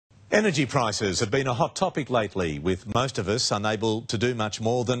Energy prices have been a hot topic lately, with most of us unable to do much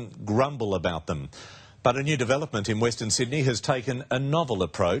more than grumble about them. But a new development in Western Sydney has taken a novel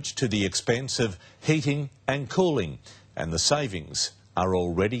approach to the expense of heating and cooling, and the savings are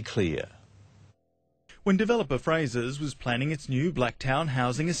already clear. When developer Frasers was planning its new Blacktown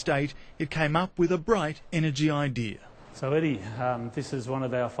housing estate, it came up with a bright energy idea. So Eddie, this is one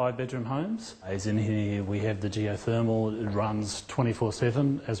of our 5-bedroom homes. As in here we have the geothermal. It runs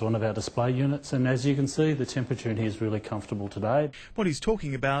 24/7 as one of our display units, and as you can see the temperature in here is really comfortable today. What he's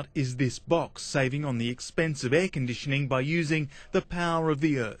talking about is this box saving on the expense of air conditioning by using the power of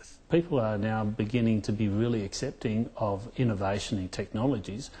the earth. People are now beginning to be really accepting of innovation in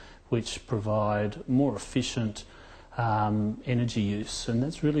technologies which provide more efficient energy use, and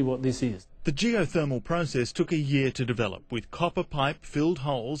that's really what this is. The geothermal process took a year to develop, with copper pipe-filled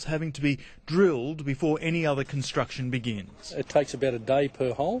holes having to be drilled before any other construction begins. It takes about a day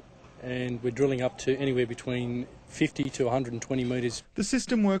per hole, and we're drilling up to anywhere between 50 to 120 metres. The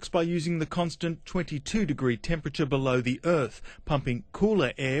system works by using the constant 22-degree temperature below the earth, pumping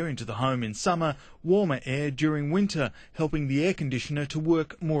cooler air into the home in summer, warmer air during winter, helping the air conditioner to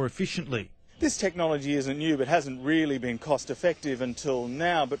work more efficiently. This technology isn't new, but hasn't really been cost effective until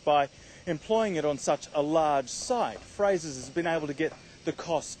now, but by employing it on such a large site, Frasers has been able to get the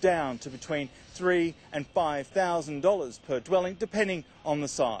costs down to between $3,000 and $5,000 per dwelling, depending on the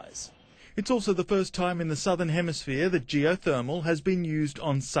size. It's also the first time in the Southern Hemisphere that geothermal has been used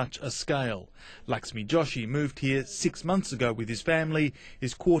on such a scale. Lakshmi Joshi moved here 6 months ago with his family.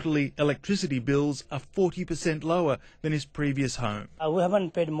 His quarterly electricity bills are 40% lower than his previous home. We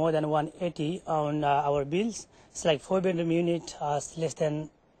haven't paid more than $180 on our bills. It's like 4-bedroom unit, less than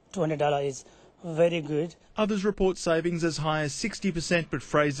 $200 is very good. Others report savings as high as 60%, but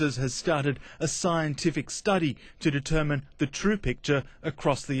Frasers has started a scientific study to determine the true picture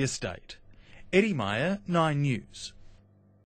across the estate. Eddie Meyer, 9 News.